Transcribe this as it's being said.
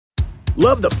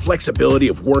Love the flexibility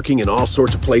of working in all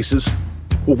sorts of places?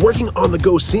 Well, working on the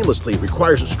go seamlessly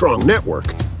requires a strong network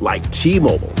like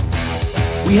T-Mobile.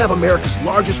 We have America's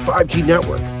largest 5G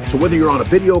network, so whether you're on a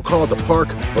video call at the park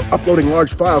or uploading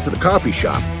large files at the coffee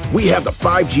shop, we have the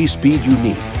 5G speed you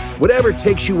need. Whatever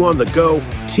takes you on the go,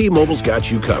 T-Mobile's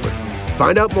got you covered.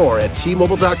 Find out more at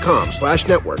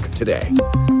T-Mobile.com/network today.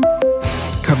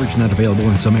 Coverage not available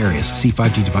in some areas. See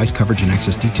 5G device coverage and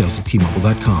access details at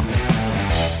T-Mobile.com.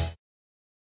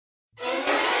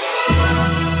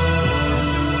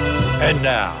 And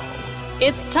now,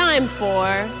 it's time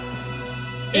for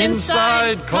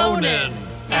Inside Conan,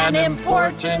 an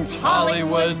important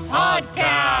Hollywood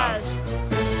podcast.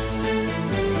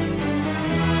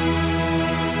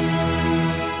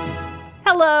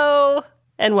 Hello,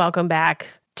 and welcome back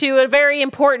to a very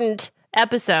important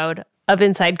episode of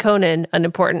Inside Conan, an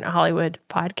important Hollywood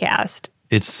podcast.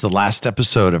 It's the last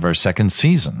episode of our second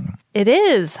season. It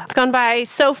is. It's gone by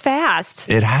so fast.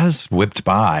 It has whipped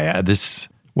by. This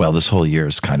whole year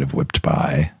is kind of whipped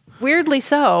by. Weirdly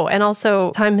so. And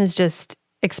also, time has just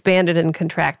expanded and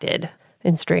contracted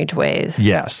in strange ways.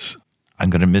 Yes.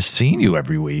 I'm going to miss seeing you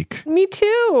every week. Me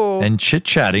too. And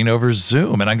chit-chatting over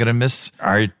Zoom. And I'm going to miss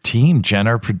our team, Jen,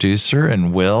 our producer,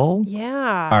 and Will.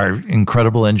 Yeah. Our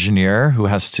incredible engineer who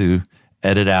has to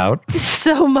edit out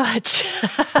so much.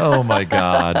 Oh my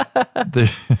God.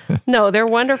 No, they're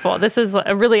wonderful. This is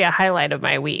really a highlight of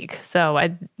my week. So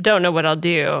I don't know what I'll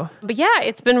do. But yeah,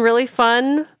 it's been really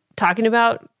fun talking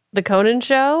about the Conan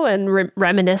show and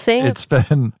reminiscing. It's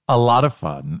been a lot of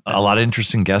fun. A lot of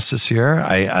interesting guests this year.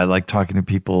 I like talking to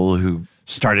people who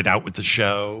started out with the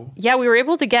show. Yeah, we were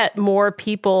able to get more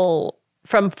people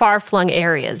from far-flung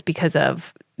areas because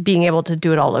of being able to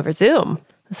do it all over Zoom.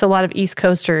 So a lot of East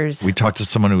Coasters. We talked to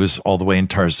someone who was all the way in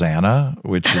Tarzana,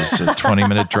 which is a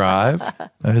 20-minute drive.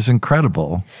 That is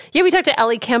incredible. Yeah, we talked to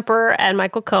Ellie Kemper and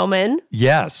Michael Coman.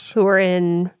 Yes. Who were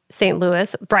in St.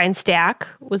 Louis. Brian Stack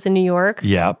was in New York.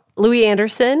 Yep. Louis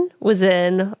Anderson was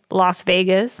in Las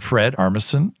Vegas. Fred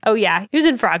Armisen. Oh, yeah. He was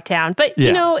in Frogtown. But,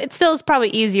 you know, it still is probably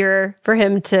easier for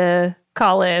him to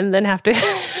call in than have to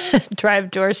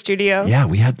drive to our studio. Yeah,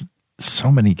 we had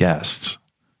so many guests.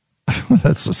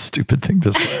 That's a stupid thing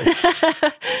to say.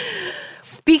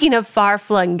 Speaking of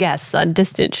far-flung guests on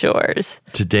distant shores.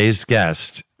 Today's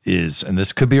guest is, and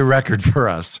this could be a record for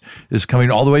us, is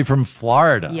coming all the way from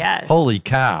Florida. Yes. Holy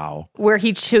cow. Where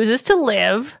he chooses to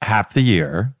live. Half the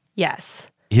year. Yes.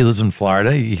 He lives in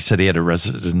Florida. He said he had a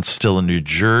residence still in New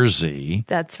Jersey.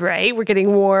 That's right. We're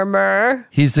getting warmer.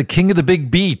 He's the king of the big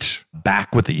beat.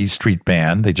 Back with the E Street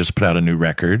Band. They just put out a new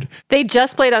record. They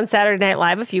just played on Saturday Night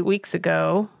Live a few weeks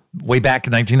ago. Way back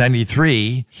in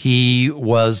 1993, he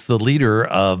was the leader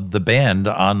of the band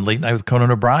on Late Night with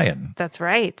Conan O'Brien. That's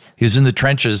right. He was in the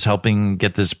trenches helping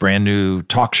get this brand new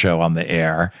talk show on the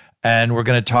air. And we're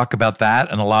going to talk about that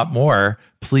and a lot more.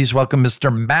 Please welcome Mr.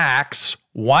 Max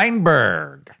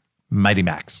Weinberg. Mighty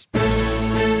Max.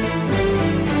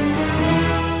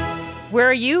 Where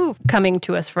are you coming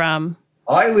to us from?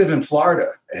 I live in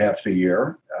Florida half the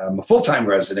year. I'm a full-time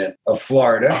resident of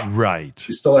Florida. Right.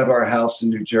 We still have our house in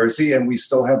New Jersey, and we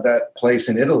still have that place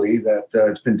in Italy that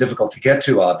it's been difficult to get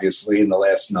to, obviously, in the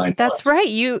last 9 months. That's right.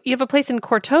 You have a place in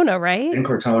Cortona, right? In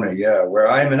Cortona, yeah, where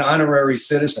I am an honorary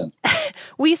citizen.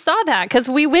 We saw that because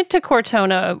we went to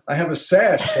Cortona. I have a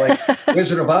sash like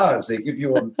Wizard of Oz. They give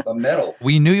you a medal.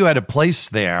 We knew you had a place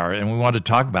there, and we wanted to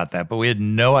talk about that, but we had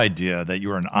no idea that you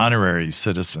were an honorary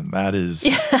citizen. That is...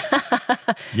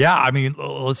 Yeah, I mean,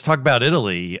 let's talk about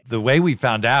Italy. The way we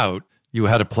found out you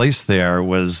had a place there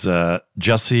was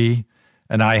Jesse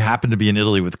and I happened to be in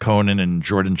Italy with Conan and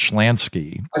Jordan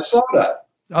Schlansky. I saw that.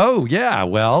 Oh, yeah.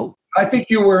 Well, I think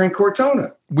you were in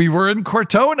Cortona. We were in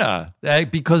Cortona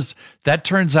because that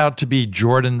turns out to be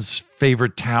Jordan's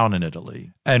favorite town in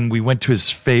Italy. And we went to his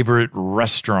favorite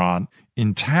restaurant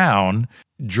in town.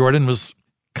 Jordan was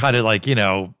kind of like,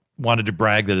 wanted to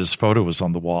brag that his photo was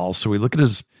on the wall. So we look at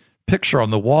his picture on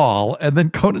the wall, and then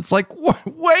Conan's like,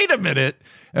 wait a minute.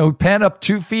 And we pan up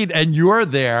 2 feet, and you're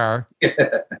there.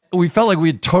 We felt like we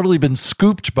had totally been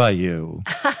scooped by you.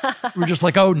 We're just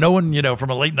like, oh, no one, from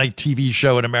a late night TV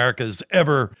show in America has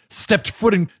ever stepped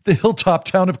foot in the hilltop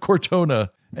town of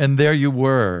Cortona. And there you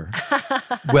were.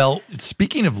 Well,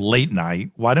 speaking of late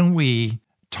night, why don't we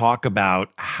talk about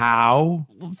how,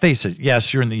 face it,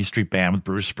 yes, you're in the E Street Band with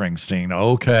Bruce Springsteen.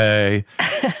 Okay.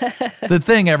 The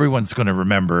thing everyone's going to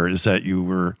remember is that you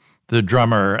were the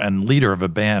drummer and leader of a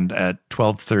band at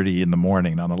 12:30 in the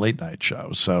morning on a late night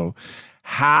show. So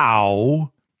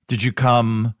how did you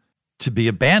come to be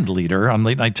a band leader on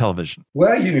late night television?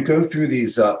 Well, you go through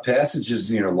these passages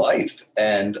in your life,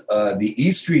 and the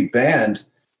E Street Band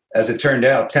as it turned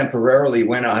out, temporarily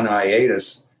went on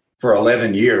hiatus for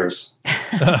 11 years,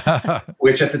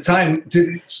 which at the time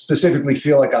didn't specifically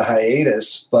feel like a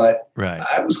hiatus, but Right.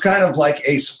 I was kind of like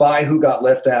a spy who got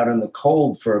left out in the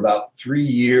cold for about 3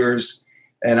 years.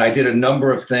 And I did a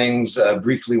number of things,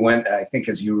 briefly went, I think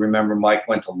as you remember, Mike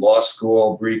went to law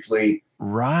school briefly.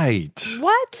 Right.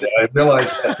 What? I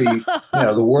realized that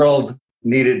the world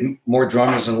needed more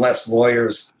drummers and less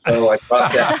lawyers. So I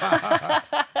dropped out.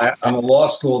 I'm a law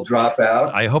school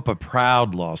dropout. I hope a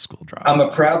proud law school dropout. I'm a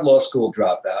proud law school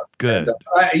dropout. Good.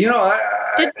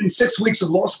 And, in 6 weeks of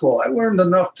law school, I learned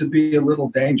enough to be a little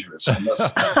dangerous. I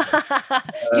must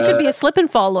You could be a slip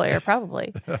and fall lawyer,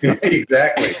 probably.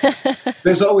 Exactly.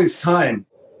 There's always time.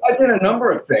 I did a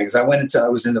number of things. I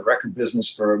was in the record business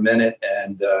for a minute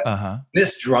and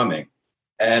missed drumming.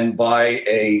 And by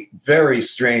a very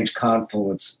strange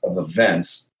confluence of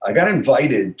events, I got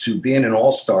invited to be in an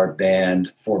all-star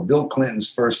band for Bill Clinton's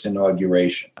first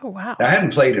inauguration. Oh, wow. Now, I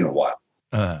hadn't played in a while.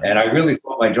 And I really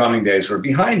thought my drumming days were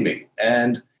behind me.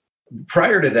 And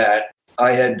prior to that,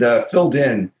 I had filled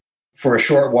in for a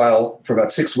short while, for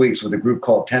about 6 weeks, with a group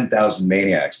called 10,000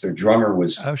 Maniacs. Their drummer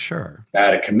was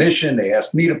out of commission. They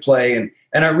asked me to play.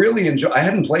 And I really enjoyed, I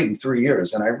hadn't played in 3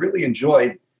 years, and I really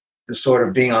enjoyed the sort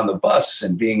of being on the bus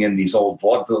and being in these old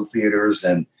vaudeville theaters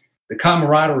and the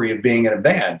camaraderie of being in a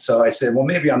band. So I said, well,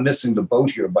 maybe I'm missing the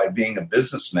boat here by being a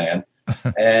businessman.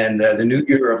 And the new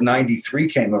year of 93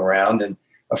 came around, and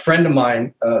a friend of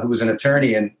mine who was an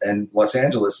attorney in Los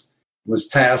Angeles was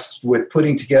tasked with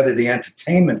putting together the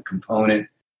entertainment component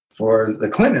for the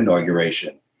Clinton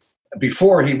inauguration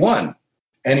before he won.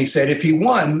 And he said, if he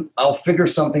won, I'll figure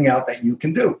something out that you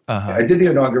can do. I did the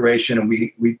inauguration, and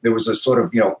we there was a sort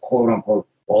of, quote unquote,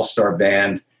 all-star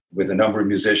band with a number of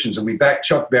musicians, and we backed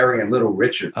Chuck Berry and Little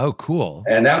Richard. Oh, cool.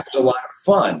 And that was a lot of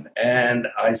fun. And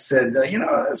I said,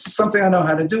 this is something I know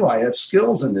how to do. I have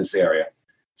skills in this area.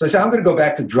 So I said, I'm going to go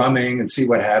back to drumming and see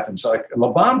what happens. So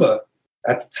La Bamba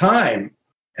at the time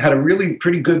had a really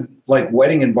pretty good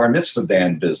wedding and bar mitzvah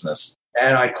band business.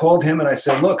 And I called him and I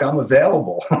said, look, I'm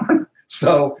available.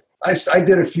 So I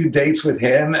did a few dates with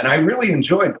him, and I really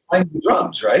enjoyed playing the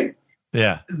drums, right?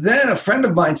 Yeah. Then a friend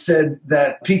of mine said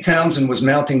that Pete Townsend was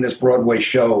mounting this Broadway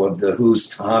show of the Who's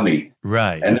Tommy.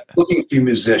 Right. And looking for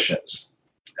musicians.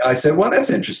 I said, well, that's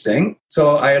interesting.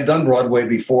 So I had done Broadway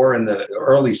before in the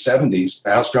early 70s,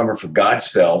 house drummer for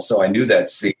Godspell, so I knew that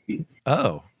scene.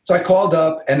 Oh. So I called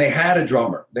up, and they had a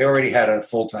drummer. They already had a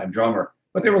full-time drummer,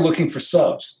 but they were looking for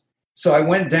subs. So I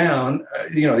went down,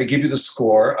 they give you the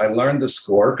score. I learned the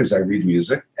score because I read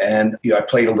music, and I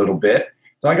played a little bit.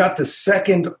 So I got the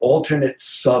second alternate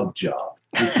sub job,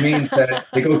 which means that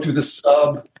they go through the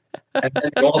sub and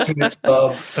then the alternate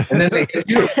sub, and then they hit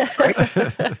you,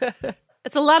 right?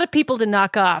 It's a lot of people to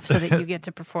knock off so that you get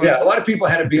to perform. Yeah, a lot of people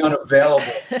had to be unavailable.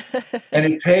 And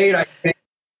it paid, I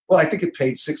think it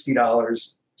paid $60.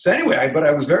 So anyway, but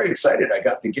I was very excited. I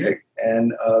got the gig.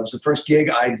 And it was the first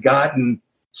gig I'd gotten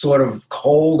sort of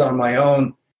cold on my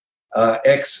own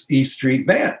ex-E Street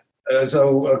band.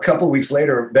 So a couple of weeks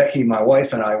later, Becky, my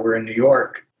wife, and I were in New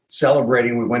York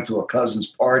celebrating. We went to a cousin's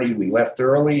party. We left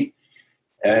early.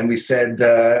 And we said,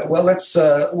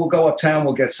 we'll go uptown,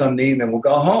 we'll get something to eat, and then we'll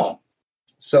go home.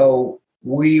 So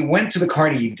we went to the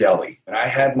Carnegie Deli, and I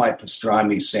had my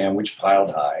pastrami sandwich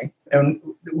piled high, and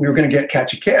we were going to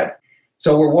catch a cab.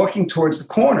 So we're walking towards the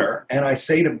corner, and I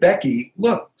say to Becky,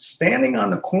 look, standing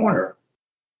on the corner,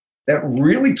 that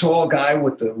really tall guy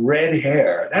with the red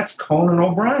hair, that's Conan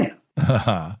O'Brien.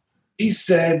 He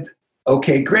said,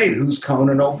 okay, great, who's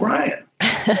Conan O'Brien?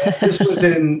 This was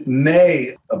in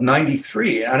May of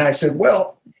 93. And I said,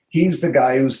 well, he's the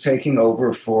guy who's taking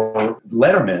over for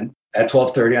Letterman at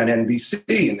 12:30 on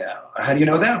NBC now. How do you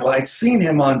know that? Well, I'd seen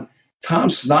him on Tom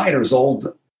Snyder's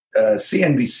old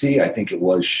CNBC, I think it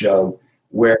was, show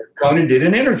where Conan did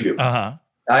an interview.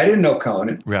 I didn't know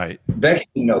Conan. Right. Becky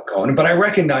didn't know Conan, but I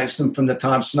recognized him from the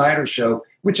Tom Snyder show,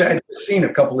 which I had seen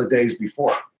a couple of days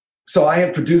before. So I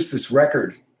had produced this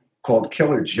record called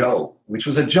Killer Joe, which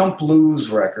was a jump blues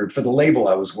record for the label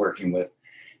I was working with.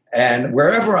 And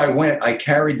wherever I went, I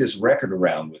carried this record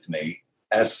around with me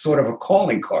as sort of a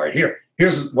calling card.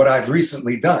 Here's what I've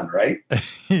recently done, right?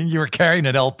 You were carrying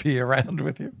an LP around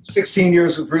with you. 16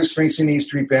 years with Bruce Springsteen, E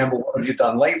Street Band, but what have you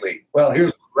done lately? Well,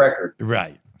 here's the record.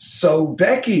 Right. So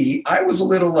Becky, I was a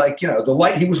little like, the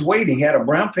light, he was waiting. He had a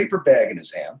brown paper bag in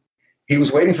his hand. He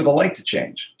was waiting for the light to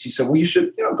change. She said, well, you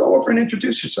should, go over and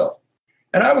introduce yourself.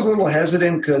 And I was a little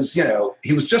hesitant because,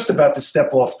 he was just about to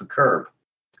step off the curb.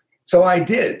 So I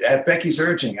did, at Becky's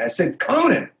urging. I said,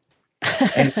 Conan.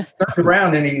 And he turned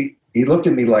around and he looked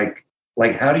at me like,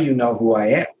 how do you know who I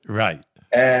am? Right.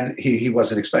 And he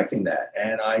wasn't expecting that.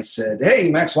 And I said, hey,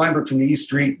 Max Weinberg from the East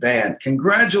Street Band,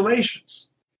 congratulations.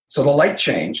 So the light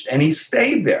changed and he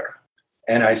stayed there.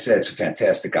 And I said, it's a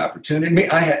fantastic opportunity.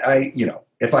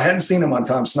 If I hadn't seen him on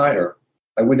Tom Snyder,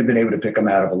 I wouldn't have been able to pick him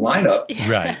out of a lineup.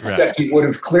 Right. Except he would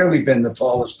have clearly been the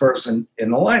tallest person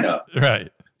in the lineup.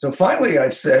 Right. So finally I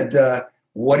said,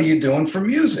 what are you doing for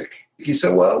music? He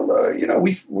said, well,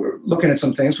 we're looking at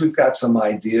some things. We've got some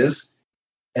ideas.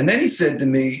 And then he said to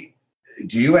me,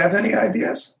 do you have any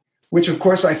ideas? Which, of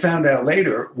course, I found out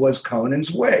later was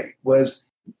Conan's way, was,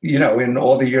 in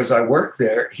all the years I worked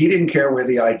there, he didn't care where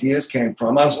the ideas came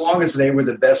from, as long as they were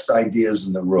the best ideas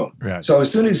in the room. Right. So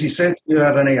as soon as he said, do you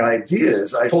have any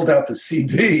ideas? I pulled out the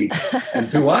CD and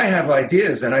do I have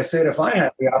ideas? And I said, if I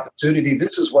have the opportunity,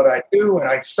 this is what I do. And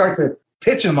I start to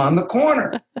pitch him on the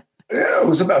corner. It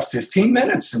was about 15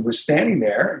 minutes and we're standing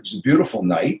there. It was a beautiful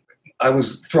night. I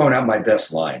was throwing out my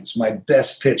best lines, my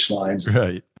best pitch lines.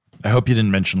 Right. I hope you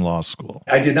didn't mention law school.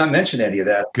 I did not mention any of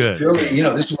that. Good. Purely,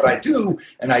 this is what I do.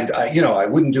 And I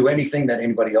wouldn't do anything that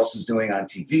anybody else is doing on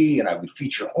TV. And I would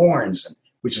feature horns,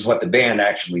 which is what the band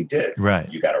actually did.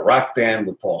 Right. You got a rock band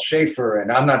with Paul Schaefer,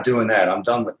 and I'm not doing that. I'm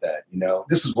done with that.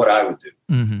 This is what I would do.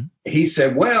 Mm-hmm. He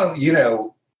said, well,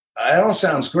 that all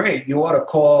sounds great. You ought to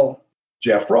call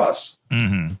Jeff Ross.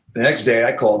 Mm-hmm. The next day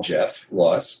I called Jeff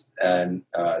Ross. And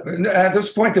at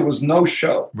this point, there was no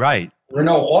show. Right. There were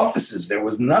no offices. There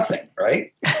was nothing,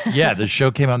 right? Yeah, the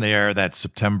show came on the air that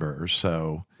September,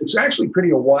 so... It's actually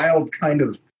pretty a wild kind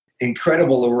of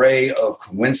incredible array of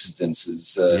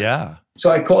coincidences. Yeah. So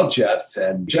I called Jeff,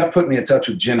 and Jeff put me in touch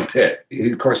with Jim Pitt.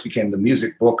 He, of course, became the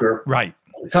music booker. Right.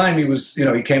 At the time, he was,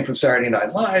 he came from Saturday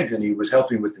Night Live, and he was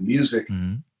helping with the music.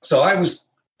 Mm-hmm. So I was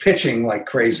pitching like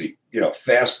crazy,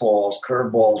 fastballs,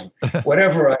 curveballs,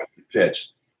 whatever I could pitch.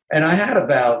 And I had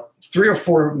about 3 or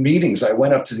 4 meetings. I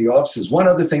went up to the offices. One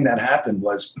other thing that happened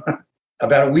was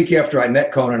about a week after I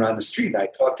met Conan on the street, I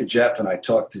talked to Jeff and I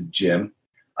talked to Jim.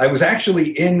 I was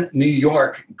actually in New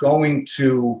York going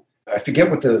to, I forget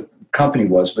what the company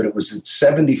was, but it was at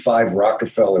 75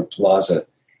 Rockefeller Plaza.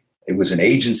 It was an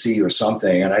agency or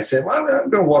something. And I said, well, I'm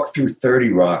going to walk through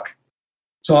 30 Rock.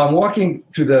 So I'm walking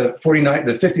through the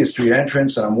 50th Street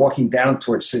entrance, and I'm walking down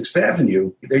towards 6th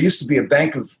Avenue. There used to be a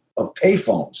bank of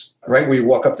payphones, right where you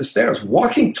walk up the stairs.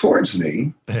 Walking towards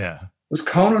me was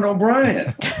Conan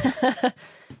O'Brien.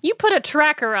 You put a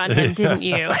tracker on him, didn't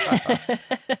you?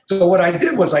 So what I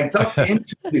did was I ducked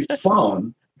into the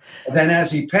phone, and then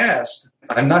as he passed,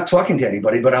 I'm not talking to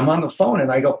anybody, but I'm on the phone,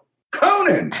 and I go,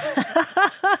 Conan!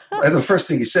 And the first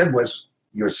thing he said was,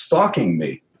 you're stalking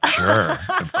me. Sure,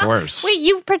 of course. Wait,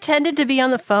 you pretended to be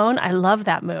on the phone? I love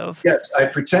that move. Yes, I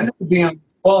pretended to be on the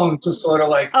phone to sort of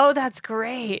like... Oh, that's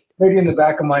great. Maybe in the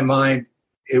back of my mind,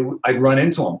 I'd run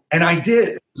into him. And I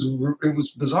did. It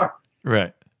was bizarre.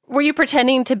 Right. Were you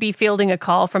pretending to be fielding a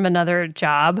call from another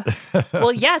job?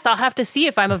 Well, yes, I'll have to see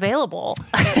if I'm available.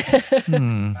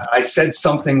 I said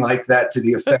something like that to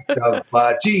the effect of,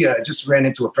 gee, I just ran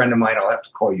into a friend of mine. I'll have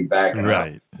to call you back. And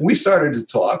right. We started to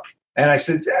talk. And I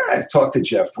said, I talked to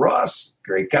Jeff Ross,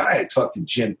 great guy. I talked to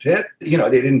Jim Pitt. They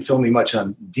didn't fill me much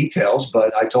on details,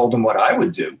 but I told them what I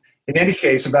would do. In any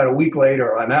case, about a week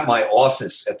later, I'm at my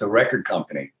office at the record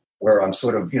company where I'm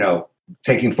sort of,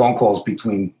 taking phone calls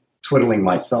between twiddling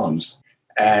my thumbs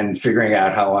and figuring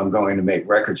out how I'm going to make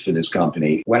records for this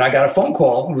company. When I got a phone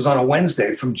call, it was on a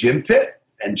Wednesday from Jim Pitt.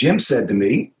 And Jim said to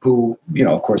me, who,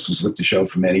 of course, was with the show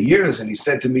for many years. And he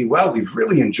said to me, well, we've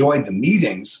really enjoyed the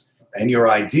meetings and your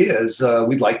ideas.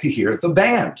 We'd like to hear the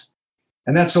band.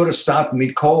 And that sort of stopped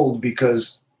me cold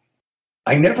because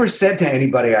I never said to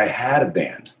anybody I had a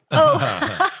band.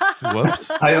 Oh. Whoops.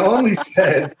 I only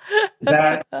said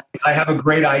that I have a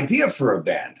great idea for a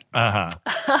band. Well,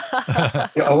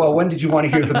 when did you want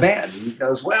to hear the band? And he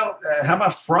goes, well, how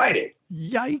about Friday?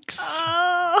 Yikes.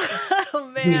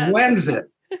 Oh, man. It was Wednesday.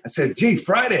 I said, gee,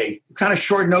 Friday, kind of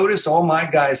short notice. All my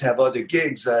guys have other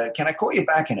gigs. Can I call you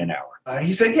back in an hour?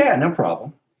 He said, yeah, no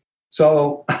problem.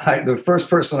 So the first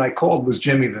person I called was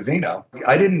Jimmy Vivino.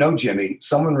 I didn't know Jimmy.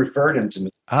 Someone referred him to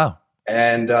me. Oh.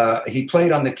 And he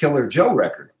played on the Killer Joe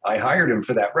record. I hired him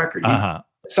for that record.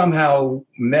 Somehow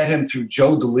met him through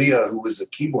Joe D'Elia, who was a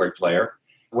keyboard player.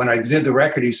 When I did the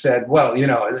record, he said, well,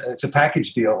 it's a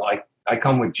package deal. I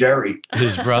come with Jerry.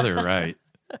 His brother, right.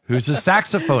 Who's a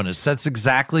saxophonist. That's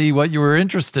exactly what you were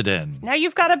interested in. Now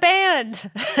you've got a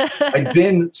band. I'd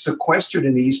been sequestered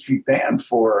in the East Street Band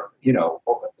for, a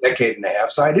decade and a half.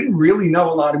 So I didn't really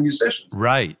know a lot of musicians.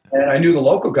 Right. And I knew the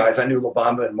local guys. I knew La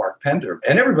Bamba and Mark Pender.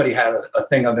 And everybody had a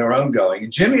thing of their own going.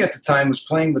 And Jimmy at the time was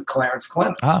playing with Clarence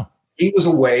Clemens. Oh. He was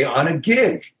away on a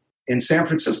gig in San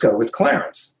Francisco with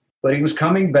Clarence. But he was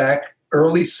coming back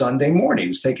early Sunday morning. He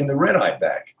was taking the red eye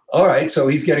back. All right, so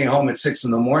he's getting home at 6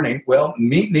 a.m. Well,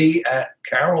 meet me at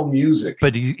Carol Music.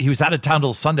 But he was out of town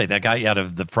till Sunday. That got you out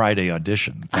of the Friday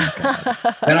audition. Thank God.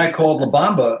 Then I called La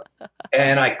Bamba,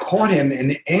 and I caught him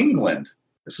in England.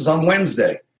 This was on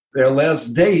Wednesday. Their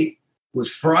last date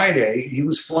was Friday. He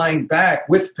was flying back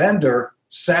with Pender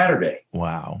Saturday.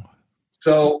 Wow.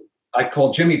 So I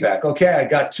called Jimmy back. Okay, I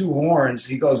got 2 horns.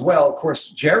 He goes, well, of course,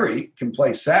 Jerry can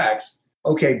play sax.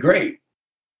 Okay, great.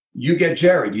 You get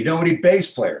Jerry. Do you know any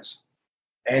bass players?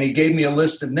 And he gave me a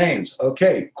list of names.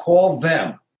 Okay, call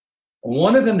them.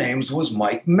 One of the names was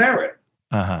Mike Merritt.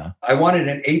 Uh-huh. I wanted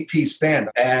an 8-piece band.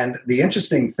 And the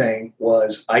interesting thing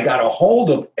was I got a hold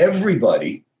of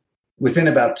everybody within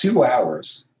about 2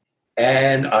 hours.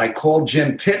 And I called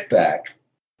Jim Pitt back.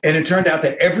 And it turned out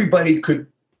that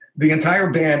the entire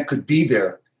band could be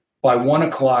there by 1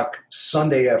 o'clock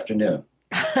Sunday afternoon.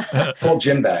 I called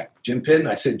Jim back, Jim Pitt, and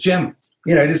I said, Jim,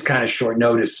 it is kind of short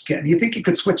notice. Do you think you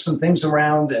could switch some things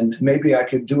around and maybe I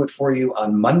could do it for you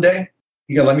on Monday?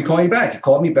 He goes, let me call you back. He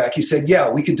called me back. He said, yeah,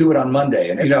 we could do it on Monday.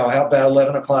 And, how about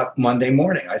 11 o'clock Monday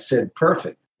morning? I said,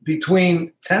 perfect.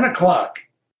 Between 10 o'clock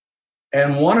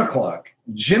and 1 o'clock,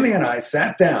 Jimmy and I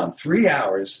sat down 3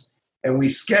 hours and we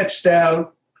sketched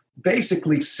out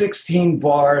basically 16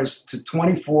 bars to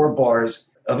 24 bars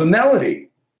of a melody.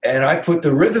 And I put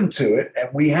the rhythm to it, and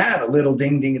we had a little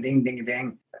ding, ding, ding, ding,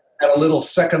 ding, and a little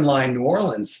second line New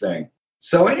Orleans thing.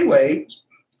 So anyway,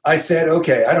 I said,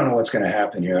 okay, I don't know what's going to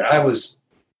happen here. And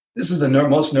this is the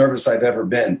most nervous I've ever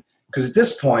been, because at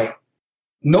this point,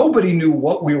 nobody knew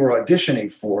what we were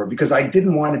auditioning for, because I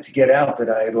didn't want it to get out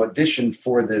that I had auditioned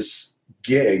for this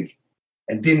gig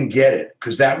and didn't get it,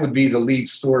 because that would be the lead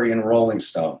story in Rolling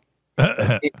Stone.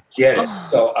 I didn't get it.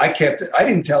 So I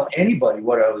didn't tell anybody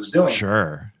what I was doing.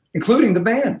 Sure. Including the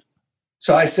band.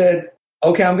 So I said,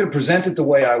 okay, I'm going to present it the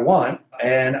way I want.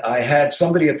 And I had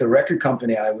somebody at the record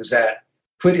company I was at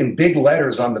put in big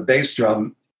letters on the bass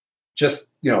drum, just,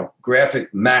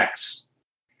 graphic Max.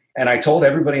 And I told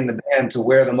everybody in the band to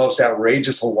wear the most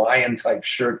outrageous Hawaiian type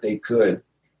shirt they could.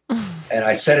 And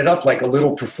I set it up like a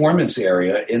little performance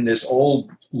area in this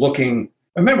old looking.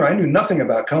 Remember, I knew nothing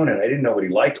about Conan. I didn't know what he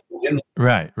liked.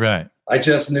 Right. I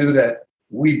just knew that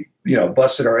we,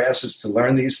 busted our asses to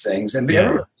learn these things. And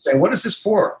everyone was saying, what is this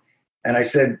for? And I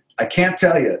said, I can't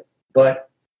tell you, but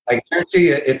I guarantee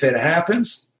you, if it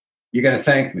happens, you're going to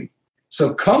thank me.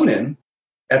 So Conan,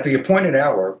 at the appointed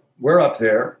hour, we're up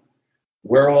there.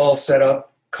 We're all set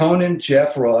up. Conan,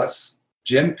 Jeff Ross,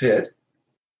 Jim Pitt.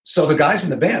 So the guys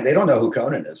in the band, they don't know who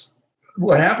Conan is.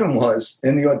 What happened was,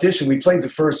 in the audition, we played the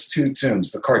first 2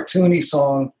 tunes, the cartoony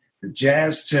song, the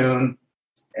jazz tune,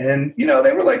 and, they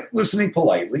were like listening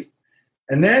politely.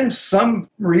 And then some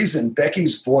reason,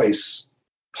 Becky's voice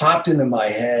popped into my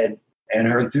head, and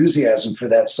her enthusiasm for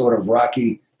that sort of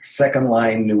rocky second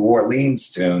line New Orleans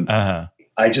tune. Uh-huh.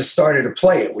 I just started to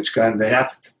play it, which kind of,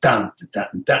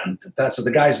 so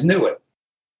the guys knew it.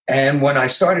 And when I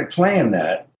started playing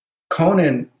that,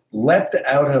 Conan leapt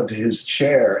out of his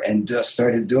chair and just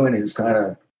started doing his kind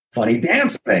of funny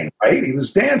dance thing, right? He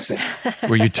was dancing.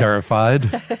 Were you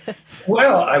terrified?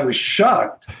 Well, I was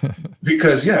shocked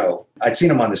because, I'd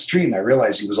seen him on the street and I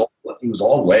realized he was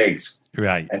all legs.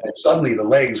 Right. And then suddenly the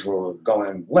legs were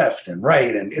going left and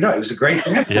right. And, it was a great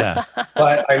dancer. Yeah.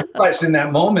 But I realized in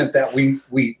that moment that we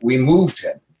moved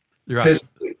him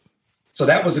physically. So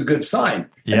that was a good sign.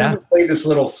 Yeah. And then we played this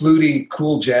little fluty,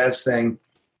 cool jazz thing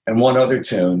and one other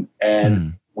tune.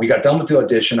 And we got done with the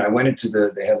audition. I went into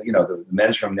the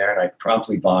men's room there and I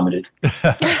promptly vomited.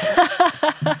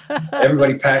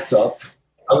 Everybody packed up.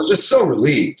 I was just so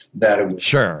relieved that it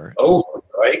was over,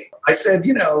 right? I said,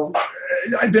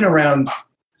 I've been around.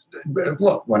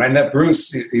 Look, when I met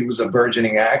Bruce, he was a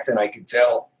burgeoning act, and I could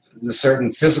tell the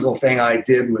certain physical thing I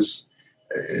did was,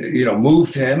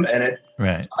 moved him. And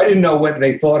I didn't know what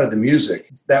they thought of the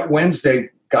music. That Wednesday,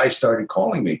 guys started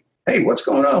calling me. Hey, what's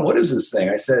going on? What is this thing?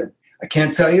 I said, I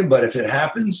can't tell you, but if it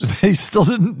happens. They still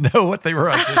didn't know what they were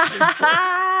auditioning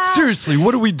for. Seriously,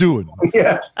 what are we doing?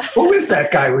 Yeah. Who is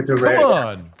that guy with the red? Come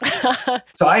on.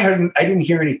 So I didn't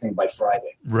hear anything by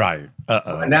Friday. Right.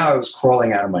 And now I was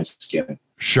crawling out of my skin.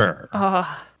 Sure.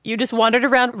 Oh, you just wandered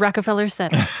around Rockefeller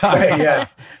Center. Yeah.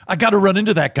 I got to run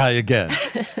into that guy again.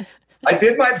 I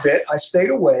did my bit. I stayed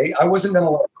away. I wasn't going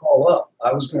to let it call up.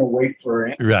 I was going to wait for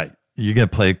it. Right. You're going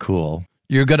to play it cool.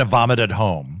 You're going to vomit at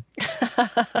home.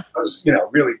 I was,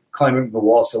 really climbing the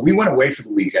wall. So we went away for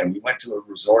the weekend. We went to a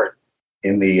resort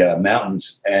in the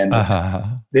mountains, and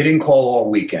they didn't call all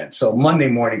weekend. So Monday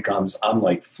morning comes, I'm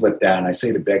like flipped out. And I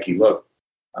say to Becky, look,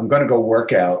 I'm going to go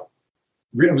work out.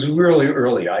 It was really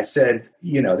early. I said,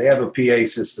 they have a PA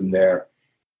system there.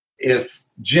 If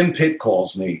Jim Pitt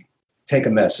calls me, take a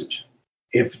message.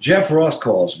 If Jeff Ross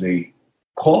calls me,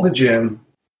 call the gym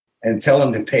and tell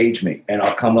him to page me, and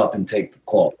I'll come up and take the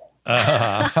call.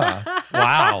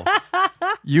 Wow.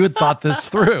 You had thought this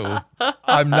through.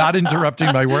 I'm not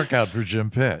interrupting my workout for Jim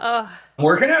Pitt. I'm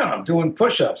working out. I'm doing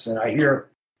push-ups, and I hear,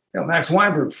 Max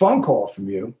Weinberg, phone call from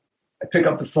you. I pick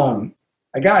up the phone.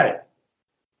 I got it.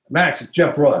 Max, it's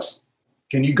Jeff Ross.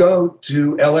 Can you go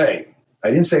to L.A.? I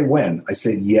didn't say when. I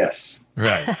said yes.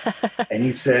 Right. And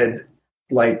he said,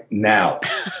 now.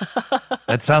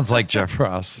 That sounds like Jeff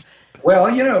Ross. Well,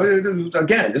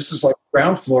 again, this is like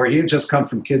ground floor. He had just come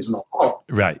from Kids in the Hall.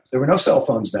 Right. There were no cell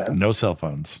phones then. No cell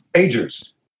phones. Pagers.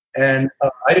 And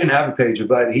I didn't have a pager,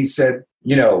 but he said,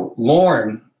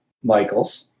 Lorne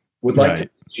Michaels would like to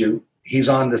meet you. He's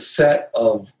on the set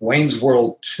of Wayne's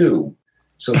World 2.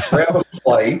 So grab a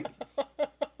flight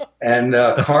and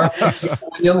car pick you up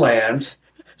when you land.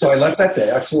 So I left that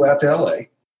day. I flew out to L.A.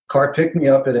 Car picked me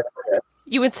up at LAX.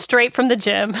 You went straight from the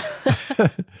gym.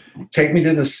 Take me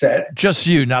to the set. Just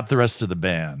you, not the rest of the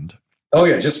band. Oh,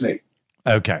 yeah, just me.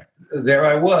 Okay. There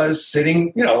I was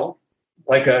sitting,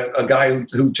 like a guy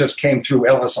who just came through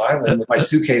Ellis Island with my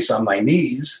suitcase on my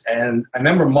knees. And I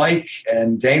remember Mike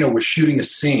and Dana were shooting a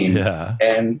scene. Yeah.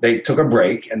 And they took a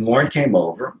break, and Lorne came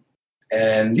over.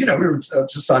 And, we were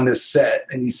just on this set.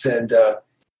 And he said,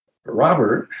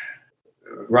 Robert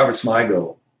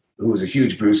Smigel, who was a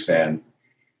huge Bruce fan,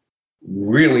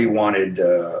 really wanted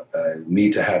me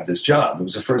to have this job. It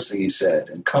was the first thing he said.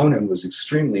 And Conan was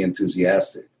extremely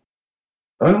enthusiastic.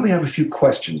 I only have a few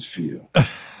questions for you.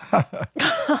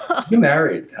 You're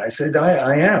married? I said,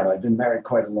 I am. I've been married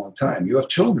quite a long time. You have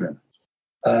children?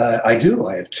 I do.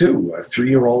 I have two, a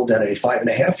 3-year-old and a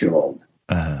 5.5-year-old.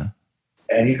 Uh-huh.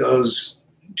 And he goes,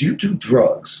 do you do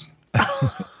drugs?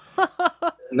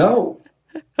 No.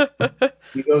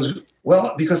 He goes,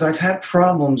 well, because I've had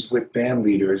problems with band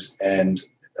leaders and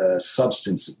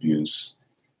substance abuse.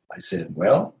 I said,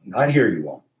 well, not here you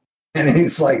won't. And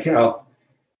he's like,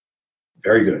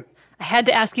 very good. I had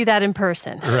to ask you that in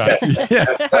person. Right.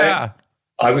 Yeah.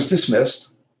 I was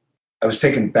dismissed. I was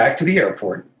taken back to the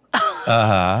airport.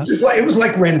 Uh-huh. It was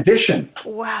like rendition.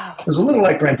 Wow. It was a little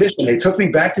like rendition. They took me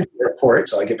back to the airport,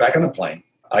 so I get back on the plane.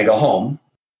 I go home.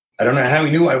 I don't know how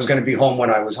he knew I was going to be home when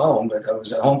I was home, but I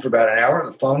was at home for about an hour.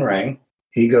 The phone rang.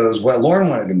 He goes, well, Lorne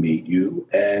wanted to meet you,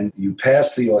 and you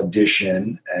passed the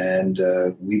audition, and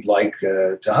we'd like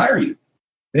to hire you.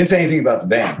 They didn't say anything about the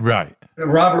band. Right.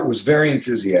 Robert was very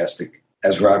enthusiastic,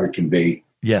 as Robert can be.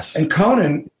 Yes. And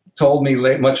Conan told me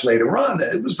much later on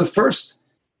that it was the first.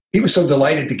 He was so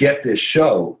delighted to get this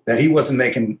show that he wasn't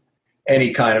making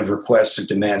any kind of requests or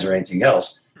demands or anything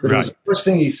else. But It was the first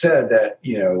thing he said that,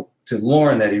 to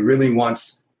Lorne, that he really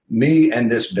wants me and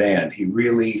this band. He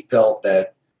really felt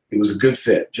that it was a good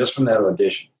fit just from that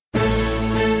audition.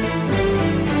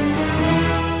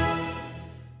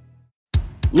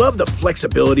 Love the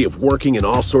flexibility of working in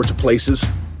all sorts of places?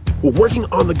 Well, working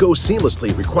on the go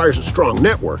seamlessly requires a strong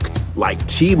network like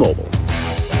T-Mobile.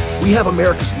 We have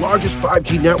America's largest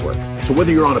 5G network, so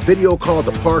whether you're on a video call at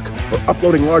the park or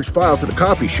uploading large files at the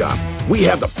coffee shop, we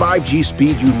have the 5G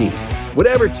speed you need.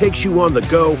 Whatever takes you on the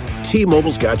go,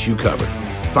 T-Mobile's got you covered.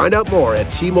 Find out more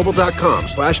at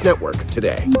T-Mobile.com/network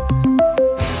today.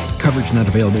 Coverage not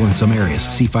available in some areas.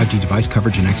 See 5G device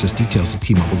coverage and access details at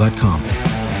T-Mobile.com.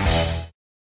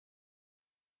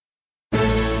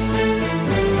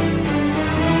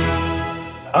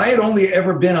 I had only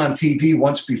ever been on TV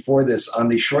once before this on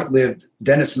the short-lived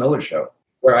Dennis Miller show,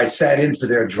 where I sat in for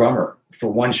their drummer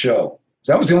for one show.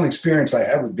 So that was the only experience I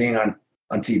had with being on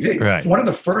TV. Right. One of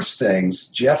the first things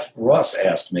Jeff Ross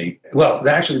asked me, well,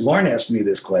 actually Lorne asked me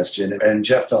this question, and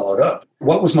Jeff followed up.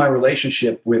 What was my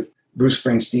relationship with Bruce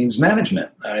Springsteen's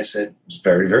management? And I said, it was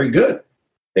very, very good.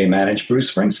 They managed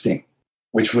Bruce Springsteen,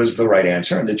 which was the right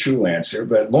answer and the true answer.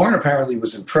 But Lorne apparently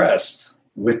was impressed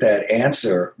with that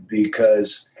answer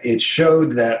because it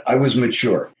showed that I was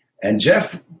mature. And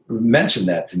Jeff mentioned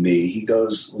that to me. He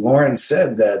goes, Lorne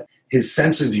said that his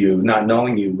sense of you, not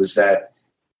knowing you, was that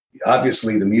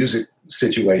obviously the music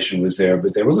situation was there,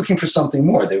 but they were looking for something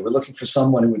more. They were looking for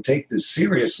someone who would take this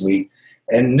seriously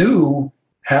and knew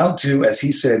how to, as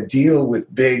he said, deal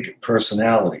with big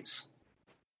personalities.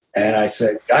 And I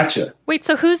said, gotcha. Wait,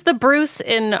 so who's the Bruce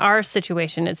in our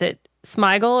situation? Is it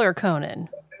Smigel or Conan?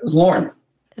 It was Lorne.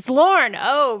 It's Lorne.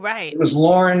 Oh, right. It was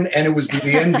Lorne, and it was the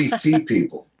NBC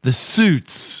people. The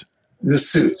suits. The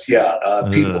suits, yeah.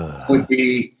 People would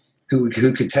be who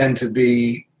could tend to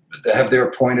have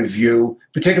their point of view,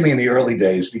 particularly in the early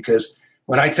days, because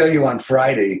when I tell you on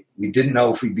Friday, we didn't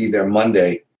know if we'd be there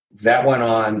Monday, that went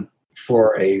on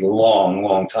for a long,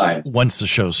 long time. Once the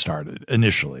show started,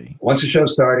 initially. Once the show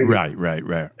started.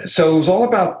 Right. So it was all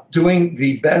about doing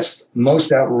the best,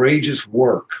 most outrageous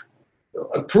work,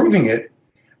 proving it.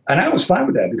 And I was fine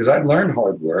with that because I'd learned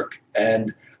hard work.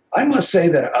 And I must say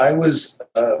that I was,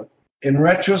 in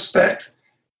retrospect,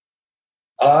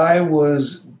 I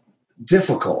was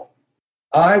difficult.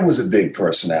 I was a big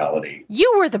personality.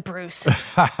 You were the Bruce.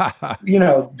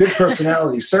 Big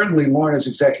personality. Certainly Lauren as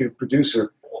executive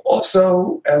producer.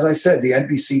 Also, as I said, the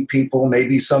NBC people,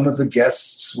 maybe some of the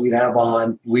guests we'd have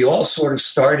on, we all sort of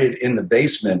started in the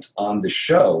basement on the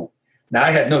show. Now,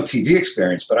 I had no TV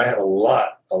experience, but I had a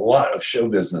lot of show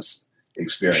business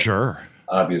experience. Sure.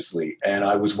 Obviously. And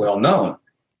I was well known.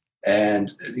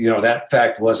 And, that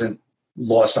fact wasn't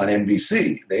lost on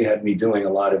NBC. They had me doing a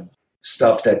lot of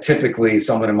stuff that typically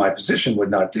someone in my position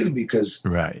would not do because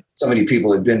so many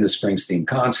people had been to Springsteen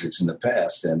concerts in the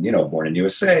past and, Born in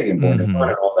USA and Born in One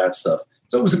and all that stuff.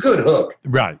 So it was a good hook.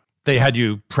 Right. They had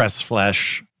you press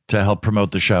flesh to help promote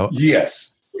the show.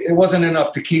 Yes. It wasn't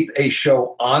enough to keep a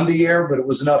show on the air, but it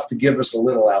was enough to give us a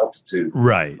little altitude.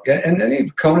 Right. And then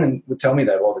Conan would tell me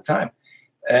that all the time.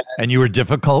 And you were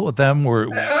difficult with them?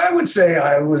 I would say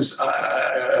I was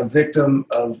a victim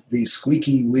of the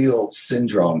squeaky wheel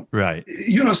syndrome. Right.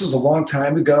 This was a long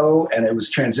time ago, and it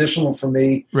was transitional for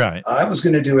me. Right. I was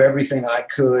going to do everything I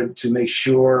could to make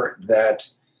sure that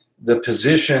the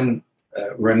position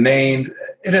remained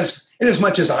in as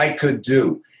much as I could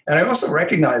do. And I also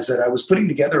recognized that I was putting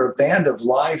together a band of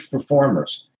live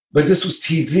performers. But this was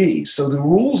TV, so the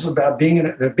rules about being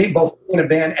both in a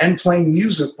band and playing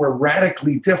music were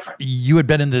radically different. You had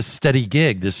been in this steady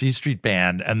gig, this E Street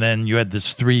Band, and then you had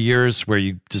this 3 years where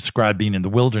you described being in the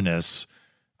wilderness.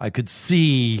 I could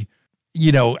see,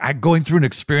 going through an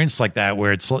experience like that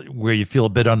where you feel a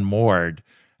bit unmoored,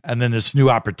 and then this new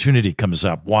opportunity comes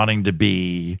up, wanting to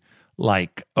be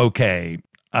like, okay,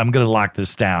 I'm going to lock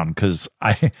this down because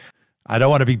I don't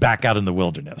want to be back out in the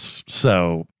wilderness.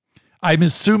 So I'm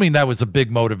assuming that was a big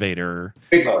motivator.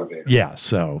 Big motivator. Yeah,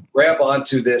 so. Grab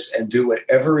onto this and do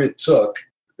whatever it took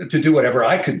to do whatever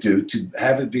I could do to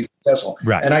have it be successful.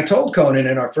 Right. And I told Conan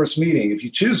in our first meeting, if you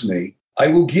choose me, I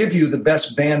will give you the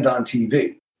best band on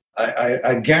TV.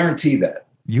 I guarantee that.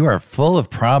 You are full of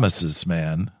promises,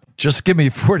 man. Just give me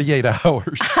 48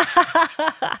 hours.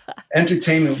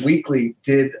 Entertainment Weekly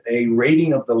did a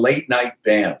rating of the late night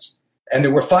bands. And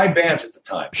there were 5 bands at the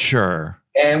time. Sure.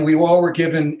 And we all were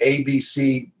given A, B,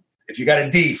 C. If you got a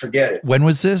D, forget it. When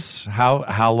was this?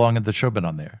 How long had the show been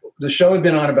on there? The show had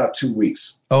been on about 2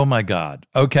 weeks. Oh, my God.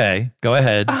 Okay, go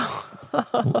ahead.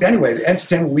 Anyway, the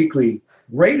Entertainment Weekly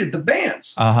rated the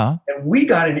bands. Uh-huh. And we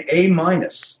got an A-.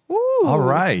 All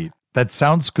right. That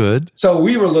sounds good. So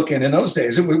we were looking in those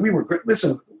days. We were,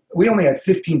 listen, we only had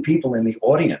 15 people in the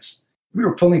audience. We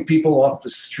were pulling people off the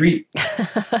street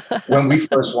when we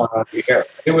first went on the air.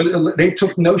 They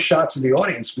took no shots of the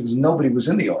audience because nobody was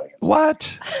in the audience.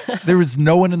 What? There was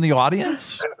no one in the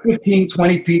audience? 15,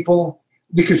 20 people.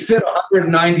 We could fit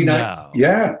 199. No.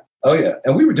 Yeah. Oh, yeah.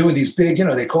 And we were doing these big,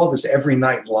 they called us Every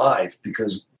Night Live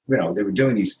because, they were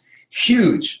doing these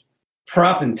huge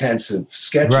prop-intensive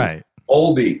sketches. Right.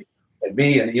 Oldie and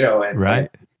me and, right.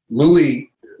 And Louis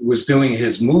was doing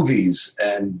his movies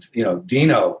and,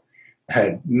 Dino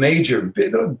had major,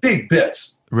 big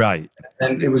bits. Right.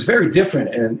 And it was very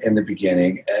different in the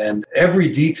beginning. And every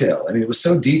detail, it was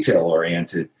so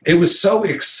detail-oriented. It was so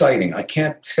exciting. I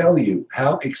can't tell you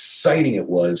how exciting it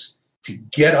was to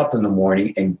get up in the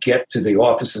morning and get to the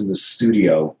office in the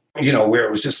studio, where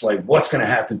it was just like, what's going to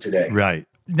happen today? Right.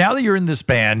 Now that you're in this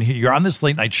band, you're on this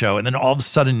late night show, and then all of a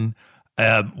sudden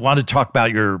want to talk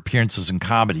about your appearances in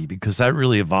comedy because that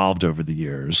really evolved over the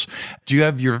years. Do you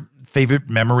have your favorite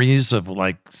memories of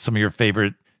like some of your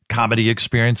favorite comedy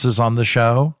experiences on the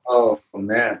show? Oh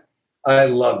man, I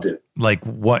loved it. Like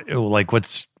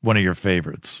what's one of your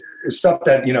favorites? Stuff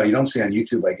that, you don't see on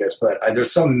YouTube, I guess, but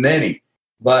there's so many,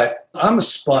 but I'm a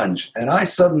sponge. And I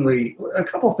suddenly, a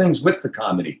couple things with the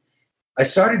comedy, I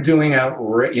started doing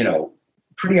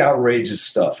pretty outrageous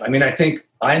stuff. I think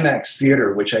IMAX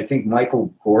Theater, which I think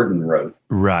Michael Gordon wrote.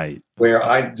 Right. Where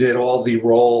I did all the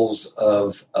roles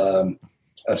of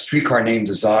Streetcar Named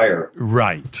Desire.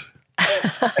 Right.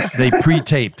 They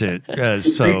pre-taped it,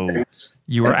 so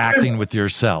you were acting with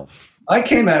yourself. I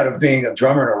came out of being a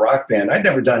drummer in a rock band. I'd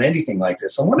never done anything like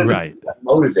this. And one of the things that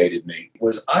motivated me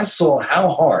was I saw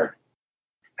how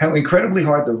incredibly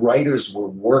hard the writers were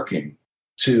working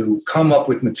to come up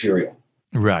with material.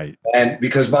 Right. And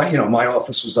because my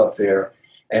office was up there,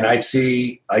 And I'd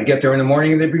get there in the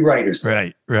morning and there'd be writers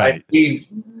there. Right. I'd leave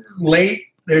late,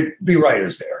 there'd be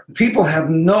writers there. People have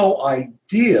no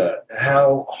idea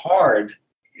how hard,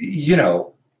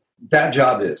 that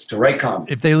job is to write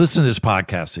comedy. If they listen to this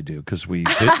podcast, they do, because we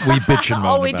bitch and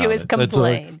moan all we about do is it.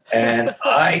 complain. And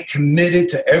I committed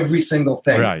to every single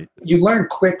thing. Right. You learn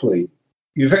quickly.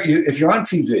 If you're on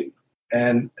TV,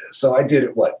 and so I did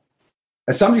it,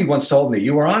 as somebody once told me,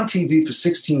 you were on TV for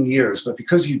 16 years, but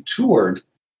because you toured,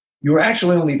 you were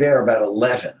actually only there about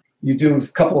 11. You do a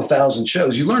couple of thousand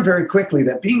shows. You learn very quickly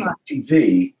that being on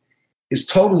TV is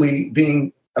totally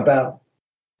being about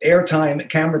airtime,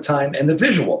 camera time, and the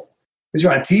visual, because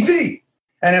you're on TV.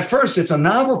 And at first, it's a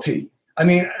novelty. I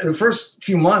mean, the first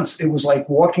few months, it was like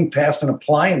walking past an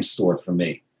appliance store for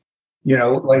me.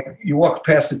 Like you walk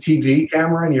past a TV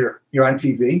camera and you're on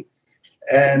TV.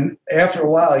 And after a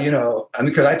while,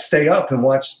 because I'd stay up and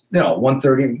watch,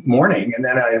 1:30 in the morning, and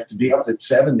then I have to be up at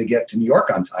 7 to get to New York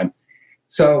on time.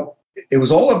 So it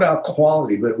was all about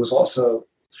quality, but it was also,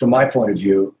 from my point of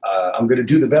view, I'm going to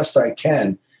do the best I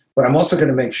can, but I'm also going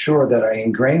to make sure that I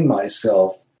ingrain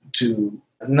myself to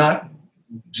not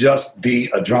just be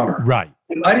a drummer. Right.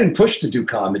 I didn't push to do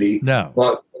comedy. No.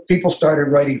 But people started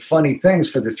writing funny things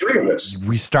for the three of us.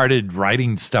 We started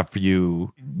writing stuff for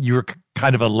you. You were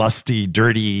kind of a lusty,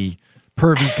 dirty,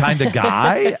 pervy kind of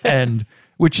guy, and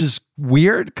which is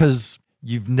weird because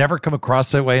you've never come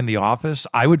across that way in the office.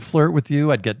 I would flirt with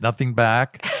you. I'd get nothing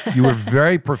back. You were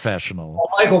very professional. Well,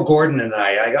 Michael Gordon and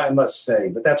I must say,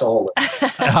 but that's a whole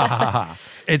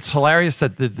It's hilarious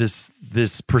that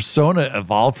this persona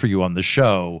evolved for you on the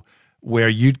show, where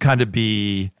you'd kind of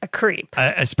be a creep,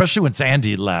 especially once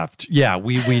Andy left. Yeah,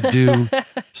 we do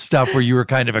stuff where you were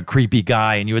kind of a creepy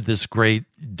guy, and you had this great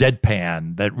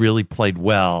deadpan that really played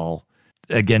well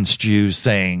against you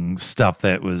saying stuff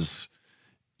that was,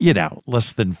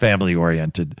 less than family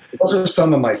oriented. Those are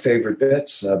some of my favorite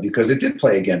bits because it did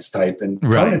play against type, and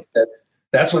Conan said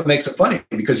that's what makes it funny,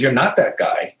 because you're not that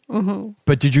guy. Mm-hmm.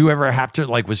 But did you ever have to,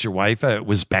 was your wife,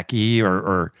 was Becky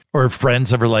or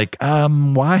friends ever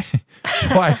why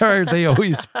are they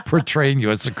always portraying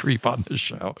you as a creep on the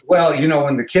show? Well,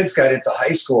 when the kids got into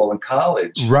high school and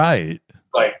college, right?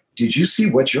 Did you see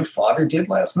what your father did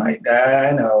last night?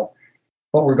 I know,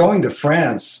 but we're going to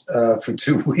France for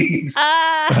 2 weeks.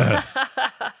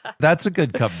 That's a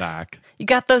good comeback. You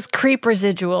got those creep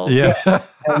residuals. Yeah.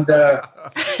 And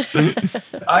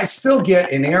I still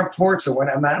get in airports or when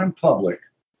I'm out in public,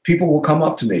 people will come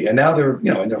up to me, and now they're,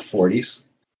 in their 40s,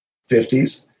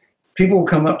 50s. People will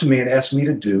come up to me and ask me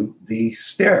to do the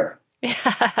stare.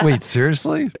 Wait,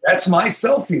 seriously? That's my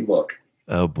selfie look.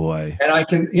 Oh boy. And I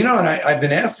can, and I've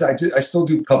been asked, I still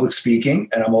do public speaking,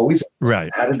 and I'm always, right.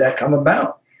 How did that come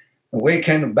about? The way it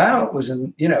came about was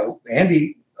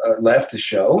Andy left the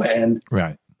show. And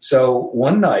right. So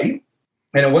one night,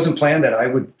 and it wasn't planned that I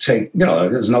would take,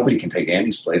 there's nobody can take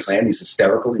Andy's place. Andy's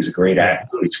hysterical. He's a great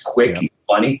actor. He's quick. Yep. He's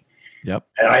funny. Yep.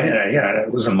 And I didn't,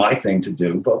 it wasn't my thing to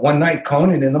do. But one night,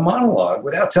 Conan in the monologue,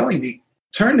 without telling me,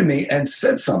 turned to me and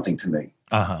said something to me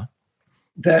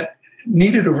that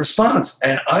needed a response.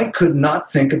 And I could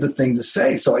not think of a thing to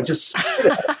say. So I just said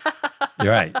it.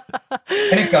 You're right.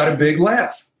 And it got a big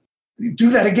laugh. Do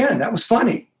that again. That was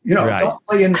funny. Right. Don't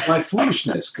play into my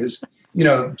foolishness because,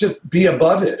 just be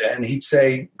above it. And he'd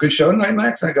say, good show tonight,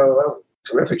 Max? And I go, oh,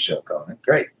 terrific show, Conan.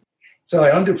 Great. So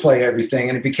I underplay everything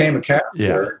and it became a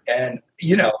character. Yeah. And,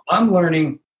 I'm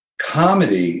learning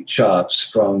comedy chops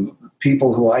from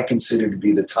people who I consider to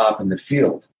be the top in the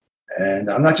field. And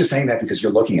I'm not just saying that because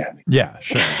you're looking at me. Yeah,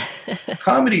 sure.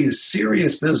 Comedy is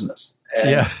serious business. And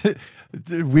yeah.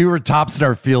 We were tops in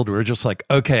our field. We were just like,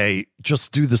 okay,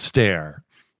 just do the stare.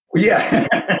 Yeah.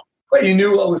 But you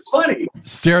knew what was funny.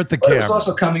 Stare at the camera. It was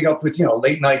also coming up with,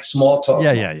 late night small talk.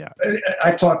 Yeah.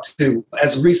 I've talked to,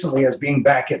 as recently as being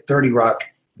back at 30 Rock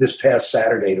this past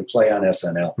Saturday to play on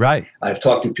SNL. Right. I've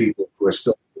talked to people who are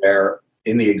still there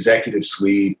in the executive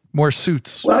suite. More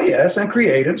suits. Well, yes, and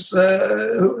creatives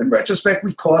who, in retrospect,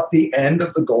 we caught the end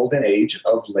of the golden age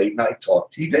of late night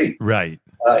talk TV. Right.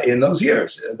 In those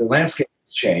years. The landscape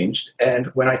has changed. And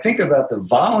when I think about the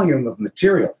volume of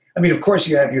material, I mean, of course,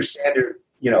 you have your standard,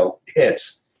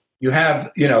 hits. You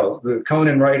have, the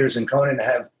Conan writers and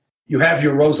you have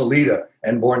your Rosalita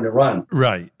and Born to Run.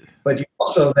 Right. But you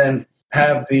also then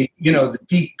have the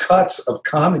deep cuts of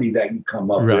comedy that you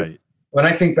come up with. When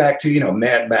I think back to,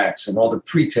 Mad Max and all the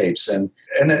pre-tapes and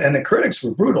the critics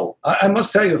were brutal. I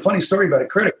must tell you a funny story about a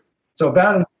critic. So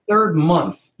about in the third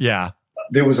month,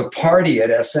 there was a party at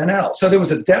SNL. So there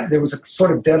was a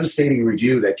sort of devastating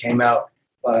review that came out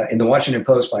in the Washington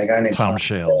Post by a guy named Tom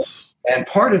Shales. And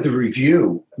part of the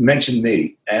review mentioned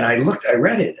me. And I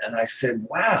read it, and I said,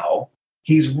 wow,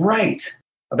 he's right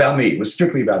about me. It was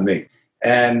strictly about me.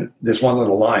 And this one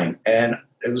little line. And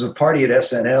it was a party at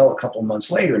SNL a couple of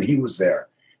months later, and he was there.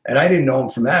 And I didn't know him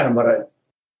from Adam, but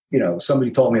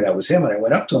somebody told me that was him. And I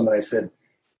went up to him and I said,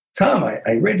 Tom, I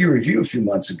read your review a few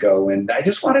months ago, and I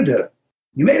just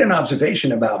you made an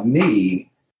observation about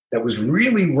me that was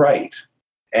really right.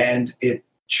 And it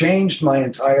changed my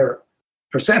entire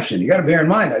perception. You got to bear in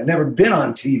mind, I've never been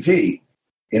on TV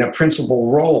in a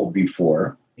principal role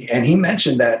before. And he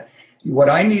mentioned that what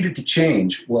I needed to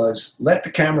change was let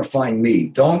the camera find me.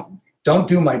 Don't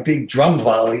do my big drum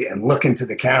volley and look into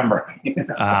the camera.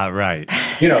 Right.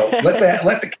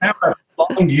 Let the camera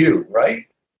find you, right?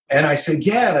 And I said,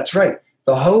 yeah, that's right.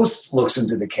 The host looks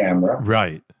into the camera.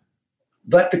 Right.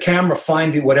 Let the camera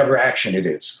find whatever action it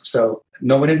is. So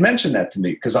no one had mentioned that to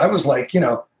me because I was like,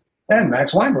 man,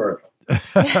 Max Weinberg.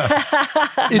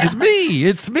 It's me.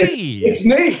 It's me. It's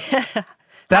me.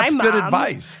 That's Hi, good Mom.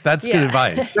 advice. That's good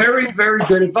advice. Very, very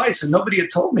good advice. And nobody had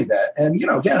told me that. And,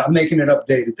 again, I'm making it up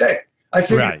day to day. I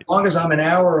figure as long as I'm an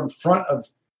hour in front of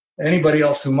anybody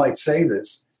else who might say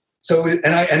this. So,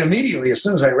 and immediately, as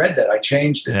soon as I read that, I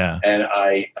changed it. Yeah. And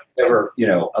I never,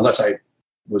 unless I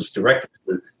was directed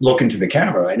to look into the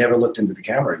camera, I never looked into the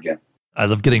camera again. I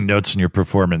love getting notes on your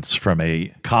performance from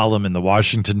a column in the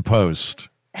Washington Post.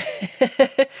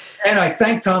 And I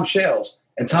thank Tom Shales.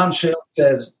 And Tom Shales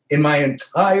says, in my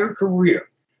entire career,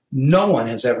 no one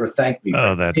has ever thanked me.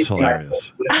 Oh, that's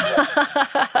hilarious.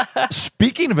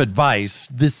 Speaking of advice,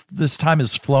 this time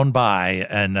has flown by,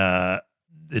 and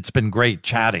it's been great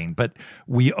chatting. But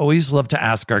we always love to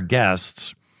ask our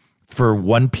guests for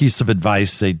one piece of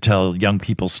advice they'd tell young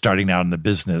people starting out in the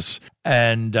business.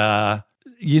 And,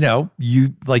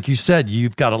 you, like you said,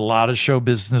 you've got a lot of show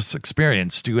business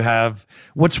experience.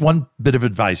 What's one bit of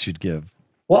advice you'd give?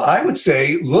 Well, I would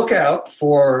say look out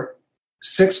for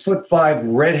 6'5"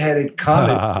 redheaded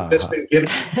comic that's been given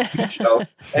a show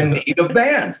and need a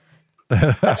band.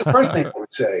 That's the first thing I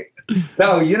would say.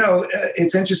 No,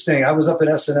 it's interesting. I was up at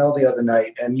SNL the other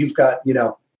night, and you've got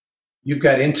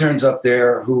interns up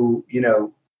there who,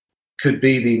 could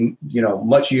be the,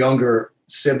 much younger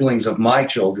siblings of my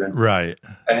children. Right.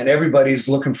 And everybody's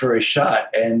looking for a shot.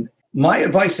 And my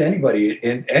advice to anybody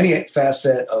in any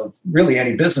facet of really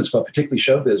any business, but particularly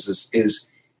show business, is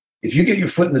if you get your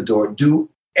foot in the door, do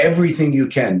everything you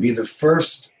can. Be the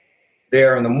first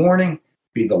there in the morning,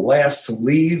 be the last to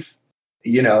leave.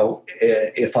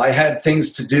 If I had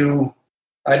things to do,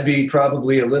 I'd be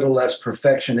probably a little less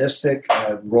perfectionistic.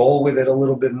 I'd roll with it a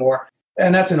little bit more.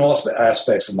 And that's in all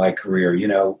aspects of my career,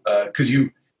 because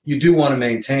you do want to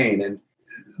maintain. And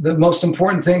the most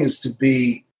important thing is to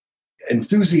be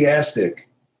enthusiastic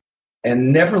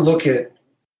and never look at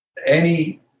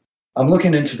I'm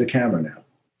looking into the camera now.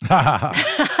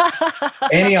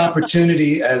 Any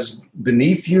opportunity as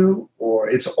beneath you, or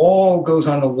it's all goes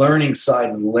on the learning side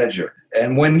of the ledger.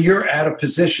 And when you're at a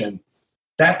position,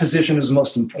 that position is the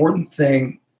most important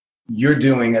thing you're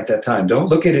doing at that time. Don't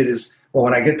look at it as, well,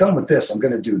 when I get done with this, I'm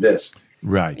going to do this.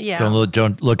 Right. Yeah.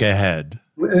 Don't look ahead.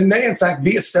 It may, in fact,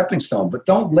 be a stepping stone, but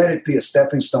don't let it be a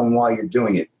stepping stone while you're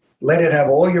doing it. Let it have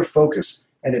all your focus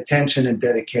and attention and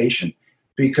dedication.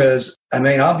 Because,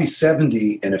 I'll be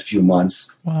 70 in a few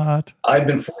months. What? I've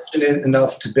been fortunate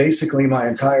enough to basically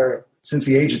since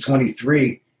the age of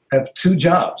 23, have 2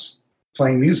 jobs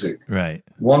playing music. Right.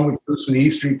 One with Bruce and the E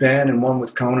Street Band and one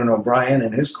with Conan O'Brien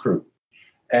and his crew.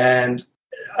 And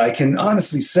I can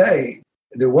honestly say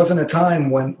there wasn't a time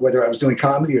when, whether I was doing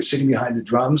comedy or sitting behind the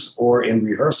drums or in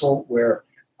rehearsal, where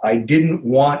I didn't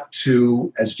want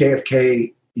to, as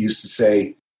JFK used to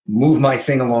say, move my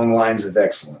thing along lines of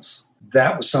excellence.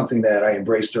 That was something that I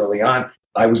embraced early on.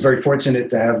 I was very fortunate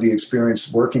to have the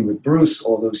experience working with Bruce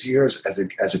all those years as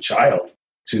a child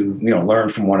to, learn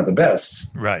from one of the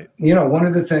best. Right. One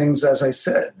of the things, as I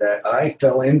said, that I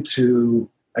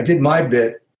did my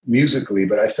bit musically,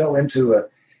 but I fell into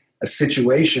a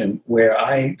situation where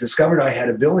I discovered I had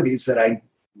abilities that I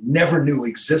never knew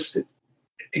existed.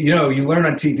 You learn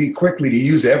on TV quickly to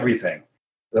use everything,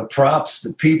 the props,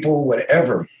 the people,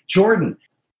 whatever. Jordan,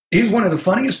 he's one of the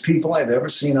funniest people I've ever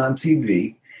seen on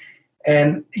TV.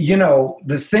 And,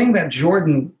 the thing that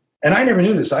Jordan, and I never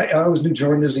knew this, I always knew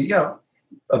Jordan as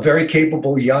a very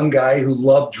capable young guy who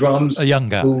loved drums. A young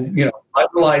guy. Who,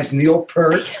 idolized Neil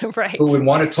Peart, right. Who would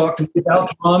want to talk to me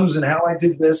about drums and how I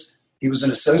did this. He was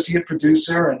an associate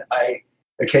producer, and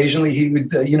occasionally he would,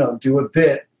 do a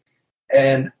bit.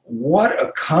 And what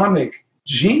a comic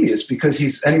genius, because he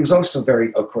was also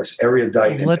very, of course,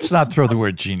 erudite. Let's not throw the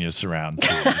word genius around.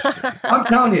 I'm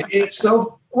telling you, it's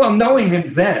so Well, knowing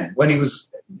him then, when he was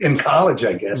in college,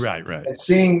 I guess. Right. And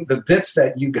seeing the bits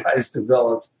that you guys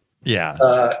developed. Yeah.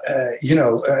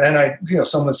 And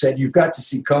someone said, you've got to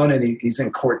see Conan. He's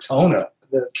in Cortona.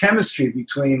 The chemistry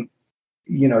between,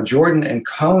 Jordan and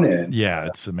Conan. Yeah,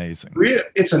 it's amazing.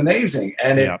 It's amazing.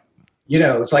 And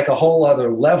it's like a whole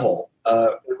other level.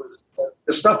 It was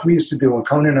the stuff we used to do when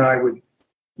Conan and I would,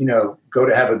 go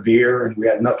to have a beer and we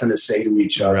had nothing to say to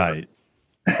each other. Right.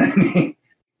 I mean,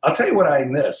 I'll tell you what I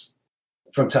miss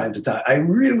from time to time. I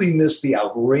really miss the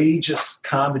outrageous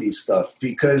comedy stuff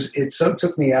because it so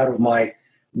took me out of my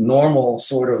normal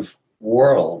sort of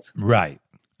world. Right.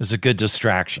 It's a good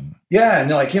distraction. Yeah.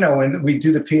 And when we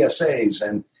do the PSAs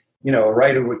and, a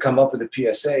writer would come up with a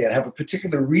PSA and have a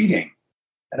particular reading.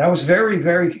 And I was very,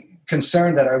 very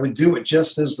concerned that I would do it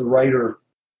just as the writer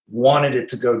wanted it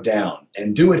to go down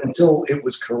and do it until it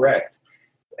was correct.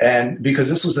 And because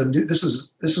this was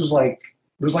like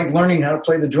learning how to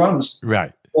play the drums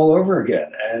right all over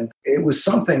again. And it was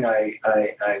something I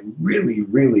really,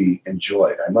 really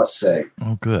enjoyed, I must say.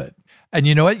 Oh, good. And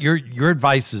you know what? Your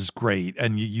advice is great.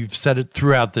 And you've said it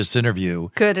throughout this interview.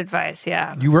 Good advice,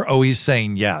 yeah. You were always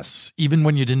saying yes, even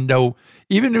when you didn't know,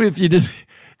 even if you didn't.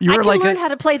 You were I can learn how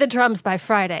to play the drums by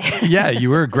Friday. Yeah,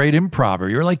 you were a great improver.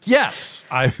 You were like, yes,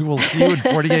 I will see you in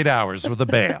 48 hours with a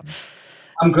band.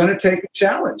 I'm going to take a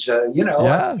challenge,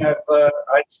 Yeah.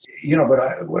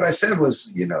 What I said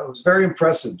was, it was very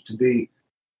impressive to be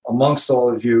amongst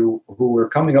all of you who were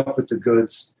coming up with the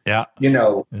goods. Yeah.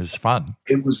 It was fun.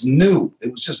 It was new.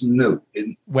 It was just new.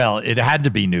 It had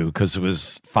to be new because it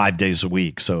was 5 days a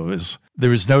week. So there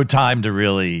was no time to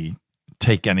really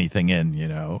take anything in,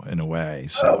 in a way.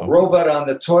 So robot on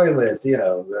the toilet,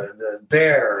 the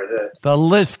bear, the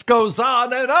list goes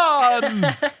on and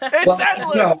on. It's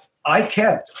endless. I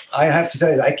have to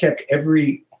tell you, I kept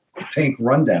every Pink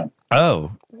rundown.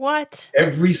 Oh. What?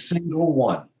 Every single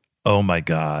one. Oh my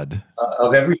God.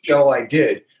 Of every show I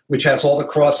did, which has all the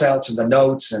cross-outs and the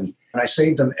notes, and I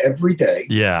saved them every day.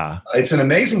 Yeah. It's an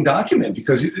amazing document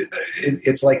because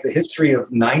it's like the history of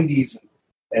 90s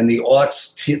and the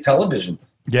aughts television.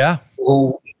 Yeah.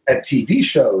 Who had TV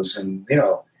shows and,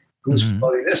 who's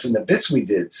promoting this and the bits we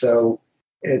did. So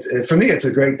for me, it's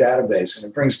a great database, and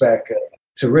it brings back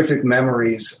terrific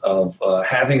memories of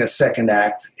having a second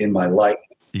act in my life.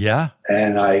 Yeah.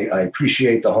 And I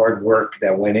appreciate the hard work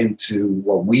that went into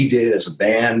what we did as a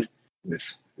band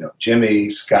with Jimmy,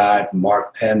 Scott,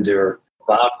 Mark Pender,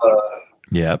 Baba.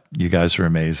 Yep. You guys are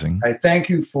amazing. I thank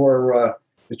you for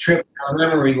the trip down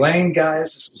memory lane,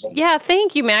 guys. Yeah,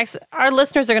 thank you, Max. Our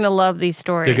listeners are going to love these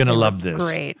stories. They're going to love this.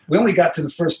 Great. We only got to the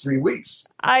first 3 weeks.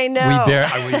 I know.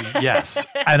 Yes.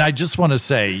 And I just want to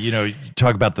say, you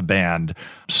talk about the band.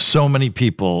 So many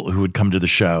people who would come to the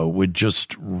show would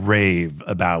just rave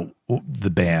about the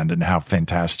band and how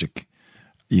fantastic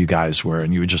you guys were.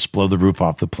 And you would just blow the roof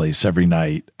off the place every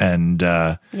night. And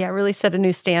really set a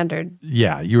new standard.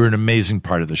 Yeah, you were an amazing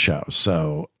part of the show.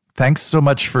 So thanks so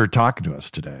much for talking to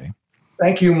us today.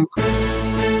 Thank you.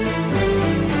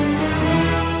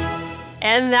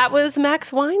 And that was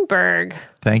Max Weinberg.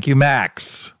 Thank you,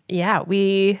 Max. Yeah,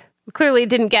 we clearly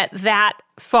didn't get that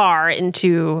far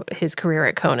into his career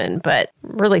at Conan, but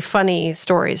really funny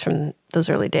stories from those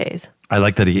early days. I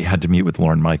like that he had to meet with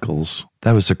Lorne Michaels.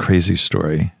 That was a crazy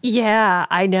story. Yeah,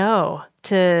 I know.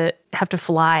 To have to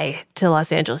fly to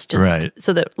Los Angeles just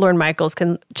so that Lorne Michaels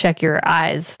can check your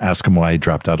eyes. Ask him why he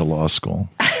dropped out of law school.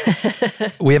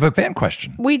 We have a fan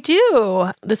question. We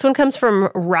do. This one comes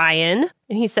from Ryan,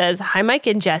 and he says, "Hi, Mike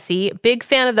and Jesse. Big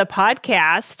fan of the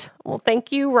podcast." Well,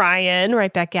 thank you, Ryan.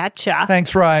 Right back at ya.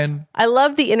 Thanks, Ryan. I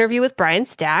love the interview with Brian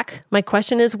Stack. My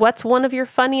question is, what's one of your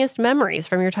funniest memories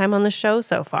from your time on the show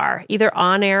so far, either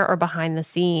on air or behind the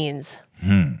scenes?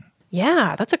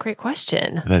 Yeah, that's a great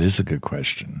question. That is a good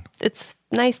question. It's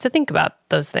nice to think about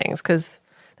those things because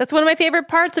that's one of my favorite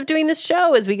parts of doing this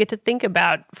show is we get to think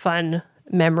about fun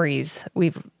memories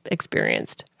we've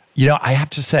experienced. I have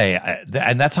to say,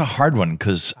 and that's a hard one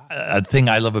because a thing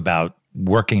I love about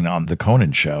working on the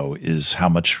Conan show is how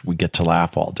much we get to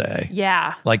laugh all day.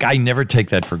 Yeah. Like, I never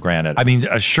take that for granted. I mean,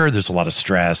 sure, there's a lot of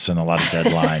stress and a lot of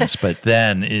deadlines, but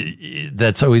then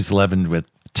that's always leavened with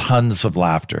tons of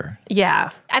laughter. Yeah.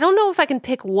 I don't know if I can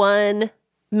pick one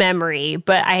memory,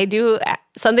 but I do.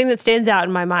 Something that stands out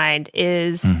in my mind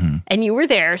is, and you were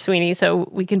there, Sweeney, so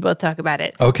we can both talk about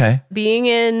it. Okay. Being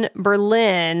in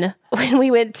Berlin when we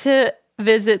went to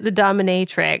visit the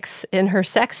dominatrix in her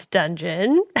sex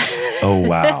dungeon. Oh,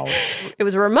 wow. It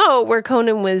was remote where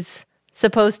Conan was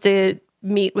supposed to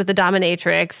meet with the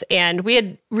dominatrix, and we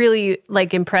had really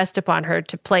like impressed upon her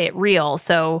to play it real.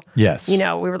 So, yes, we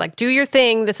were like, do your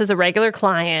thing. This is a regular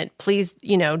client. Please,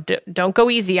 don't go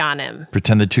easy on him.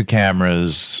 Pretend the 2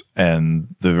 cameras and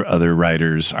the other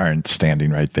writers aren't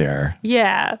standing right there.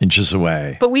 Yeah. Inches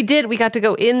away. But we got to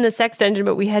go in the sex dungeon,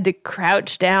 but we had to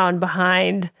crouch down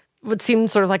behind what seemed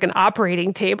sort of like an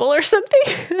operating table or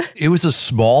something. It was a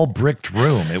small bricked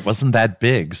room. It wasn't that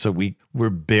big, so we were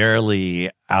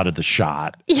barely out of the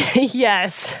shot.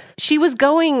 Yes. She was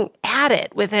going at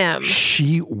it with him.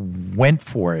 She went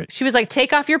for it. She was like,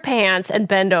 take off your pants and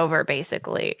bend over,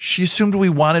 basically. She assumed we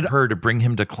wanted her to bring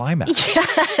him to climax.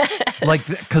 Yes. Like,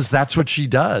 because that's what she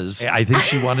does. I think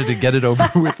she wanted to get it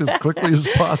over with as quickly as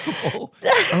possible.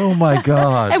 Oh, my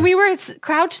God. And we were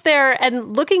crouched there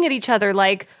and looking at each other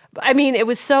like, I mean, it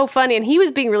was so funny. And he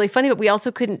was being really funny, but we also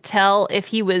couldn't tell if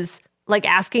he was like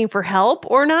asking for help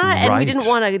or not. And we didn't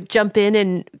want to jump in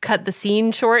and cut the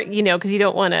scene short, because you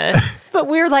don't want to. But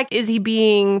we were like, is he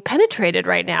being penetrated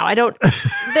right now?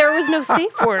 There was no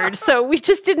safe word. So we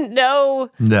just didn't know.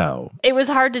 No. It was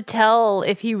hard to tell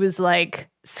if he was like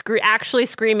actually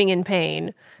screaming in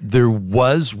pain. There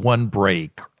was one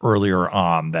break earlier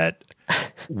on that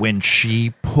when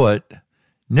she put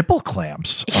nipple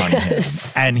clamps on him,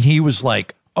 and he was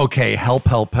like, okay, help.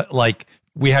 Like,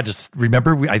 we had to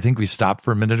remember, I think we stopped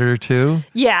for a minute or two.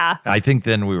 Yeah. I think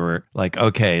then we were like,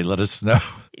 okay, let us know.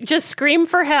 Just scream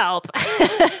for help.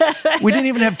 We didn't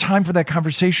even have time for that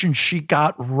conversation. She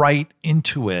got right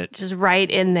into it. Just right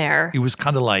in there. It was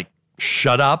kind of like,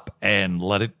 shut up and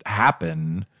let it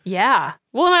happen. Yeah.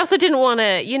 Well, and I also didn't want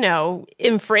to,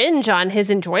 infringe on his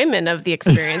enjoyment of the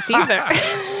experience either.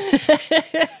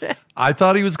 I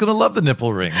thought he was going to love the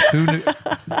nipple rings. Who knew?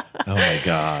 Oh, my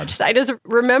God. I just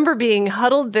remember being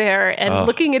huddled there and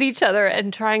looking at each other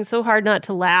and trying so hard not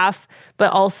to laugh,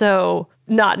 but also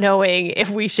not knowing if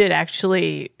we should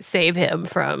actually save him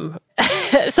from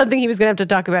something he was going to have to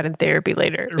talk about in therapy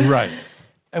later. Right.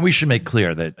 And we should make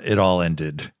clear that it all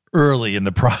ended early in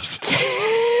the process.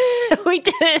 We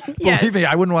didn't. Yes. Believe me,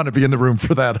 I wouldn't want to be in the room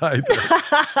for that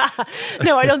either.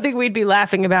 No, I don't think we'd be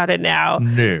laughing about it now.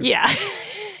 No. Yeah.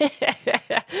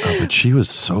 But she was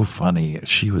so funny.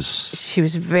 She was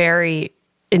very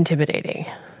intimidating.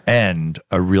 And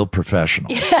a real professional.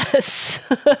 Yes.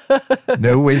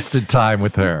 No wasted time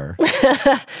with her.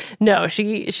 No,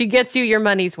 she gets you your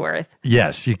money's worth.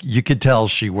 Yes, you could tell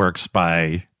she works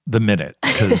by the minute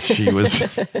because she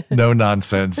was no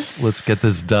nonsense. Let's get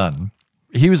this done.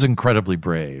 He was incredibly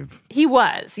brave. He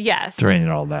was, yes. During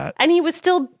all that. And he was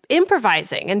still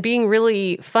improvising and being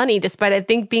really funny, despite, I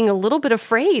think, being a little bit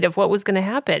afraid of what was going to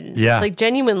happen. Yeah. Like,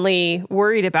 genuinely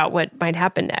worried about what might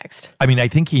happen next. I mean, I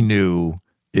think he knew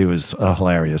it was a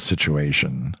hilarious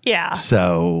situation. Yeah.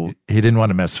 So he didn't want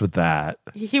to mess with that.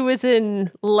 He was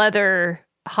in leather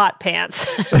hot pants.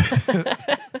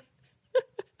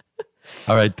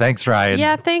 All right. Thanks, Ryan.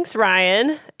 Yeah, thanks,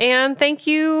 Ryan. And thank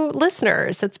you,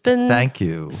 listeners. It's been thank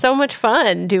you. So much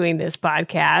fun doing this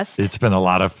podcast. It's been a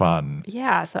lot of fun.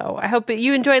 Yeah, so I hope that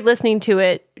you enjoyed listening to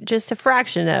it, just a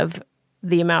fraction of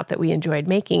the amount that we enjoyed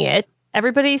making it.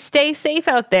 Everybody stay safe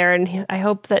out there, and I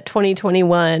hope that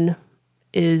 2021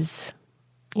 is,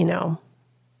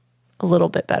 a little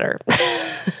bit better.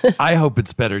 I hope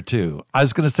it's better, too. I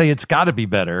was going to say it's got to be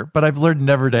better, but I've learned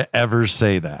never to ever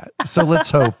say that. So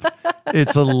let's hope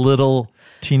it's a little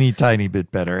teeny tiny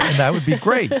bit better, and that would be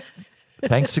great.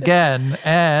 Thanks again.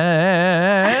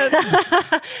 And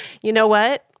you know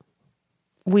what?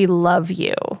 We love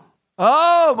you.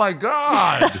 Oh, my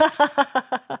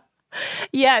God.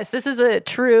 Yes, this is a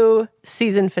true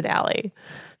season finale.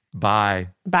 Bye.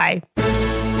 Bye.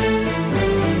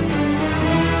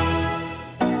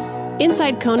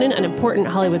 Inside Conan, an important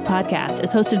Hollywood podcast,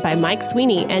 is hosted by Mike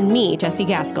Sweeney and me, Jesse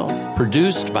Gaskell.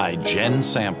 Produced by Jen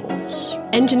Samples.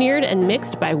 Engineered and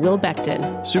mixed by Will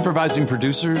Beckton. Supervising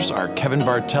producers are Kevin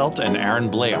Bartelt and Aaron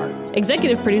Blayard.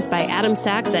 Executive produced by Adam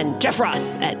Sachs and Jeff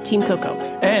Ross at Team Coco.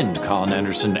 And Colin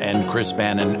Anderson and Chris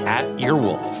Bannon at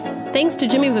Earwolf. Thanks to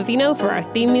Jimmy Vivino for our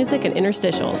theme music and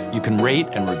interstitials. You can rate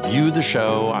and review the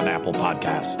show on Apple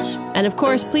Podcasts. And of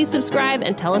course, please subscribe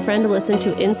and tell a friend to listen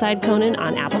to Inside Conan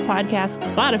on Apple Podcasts,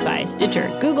 Spotify,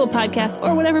 Stitcher, Google Podcasts,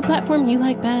 or whatever platform you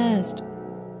like best.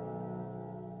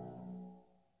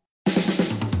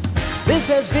 This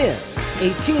has been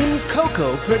a Team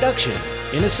Coco production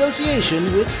in association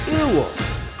with Earwolf.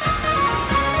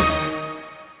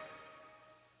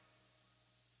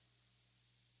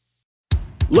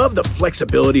 Love the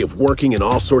flexibility of working in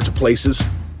all sorts of places?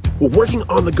 Well, working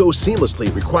on the go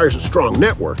seamlessly requires a strong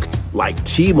network like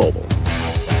T-Mobile.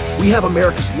 We have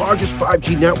America's largest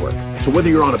 5G network, so whether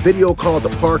you're on a video call at the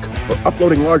park or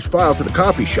uploading large files at a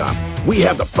coffee shop, we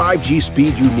have the 5G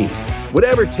speed you need.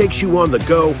 Whatever takes you on the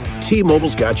go,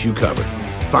 T-Mobile's got you covered.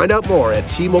 Find out more at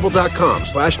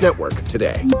T-Mobile.com/network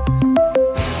today.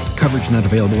 Coverage not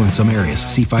available in some areas.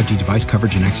 See 5G device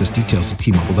coverage and access details at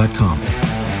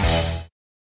T-Mobile.com.